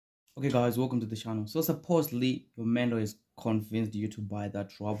Okay guys, welcome to the channel. So supposedly your mentor is convinced you to buy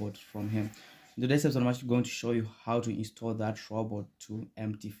that robot from him. In today's episode, I'm actually going to show you how to install that robot to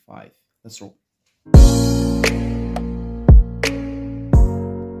MT5. Let's roll.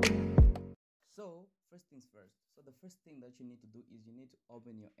 So first things first. So the first thing that you need to do is you need to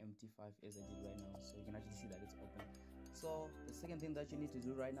open your MT5 as I did right now. So you can actually see that it's open. So the second thing that you need to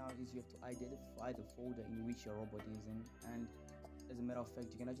do right now is you have to identify the folder in which your robot is in, and as a matter of fact,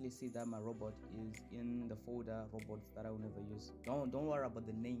 you can actually see that my robot is in the folder robots that I will never use. Don't worry about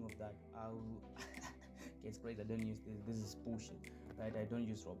the name of that. I'll okay, it's crazy. I don't use this. This is bullshit, right? I don't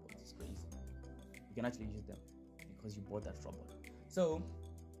use robots. It's crazy. You can actually use them because you bought that robot. So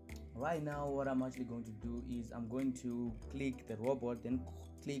right now, what I'm actually going to do is I'm going to click the robot, then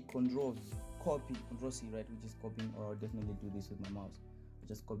click Control copy, Control C, right, which is copying. Or I'll definitely do this with my mouse. I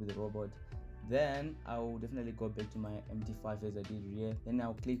just copy the robot. Then I'll definitely go back to my MT5 as I did here. Then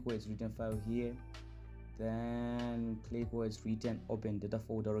I'll click where it's written file here. Then click where it's written open data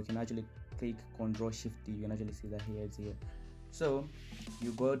folder. Or you can actually click Control Shift D. You can actually see that here, it's here. So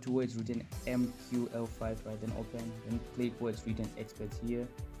you go to where it's written MQL5, right? Then open. Then click where it's written experts here.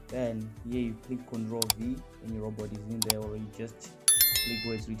 Then here you click Control V and your robot is in there, or you just click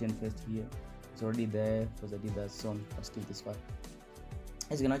where it's written first here. It's already there because I did that, so I'll skip this file.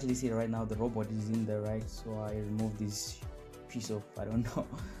 As you can actually see right now, the robot is in there, right? So I remove this piece of, I don't know.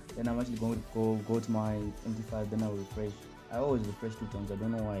 Then I'm actually going to go to my MT5, then I'll refresh. I always refresh 2 times. I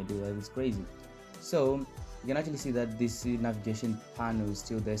don't know why I do that. It's crazy. So you can actually see that this navigation panel is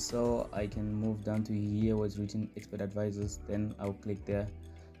still there, so I can move down to here where it's written expert advisors. Then I'll click there.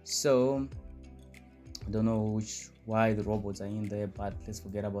 So I don't know why the robots are in there, but let's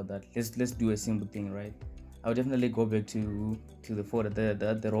forget about that. Let's do a simple thing, right? I'll definitely go back to the folder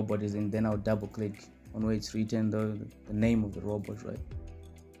that the robot is in. Then I'll double click on where it's written the name of the robot, right?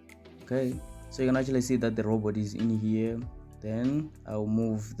 Okay, so you can actually see that the robot is in here. Then I'll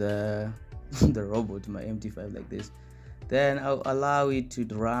move the the robot to my MT5 like this. Then I'll allow it to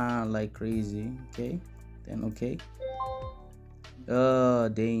run like crazy. Okay, then okay. Oh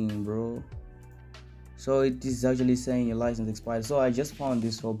dang, bro. So it is actually saying your license expired. So I just found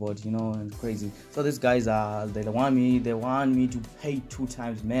this robot, and crazy. So these guys they want me to pay 2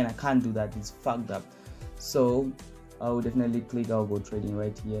 times. Man, I can't do that. It's fucked up. So I will definitely click Algo trading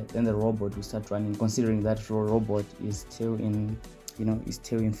right here. Then the robot will start running. Considering that robot is still in, is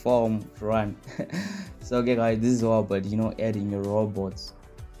still in form to run. So okay, guys, this is all about adding your robots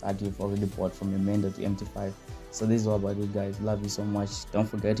that you've already bought from your mentor to MT5. So this is all about it, guys. Love you so much. Don't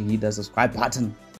forget to hit the subscribe button.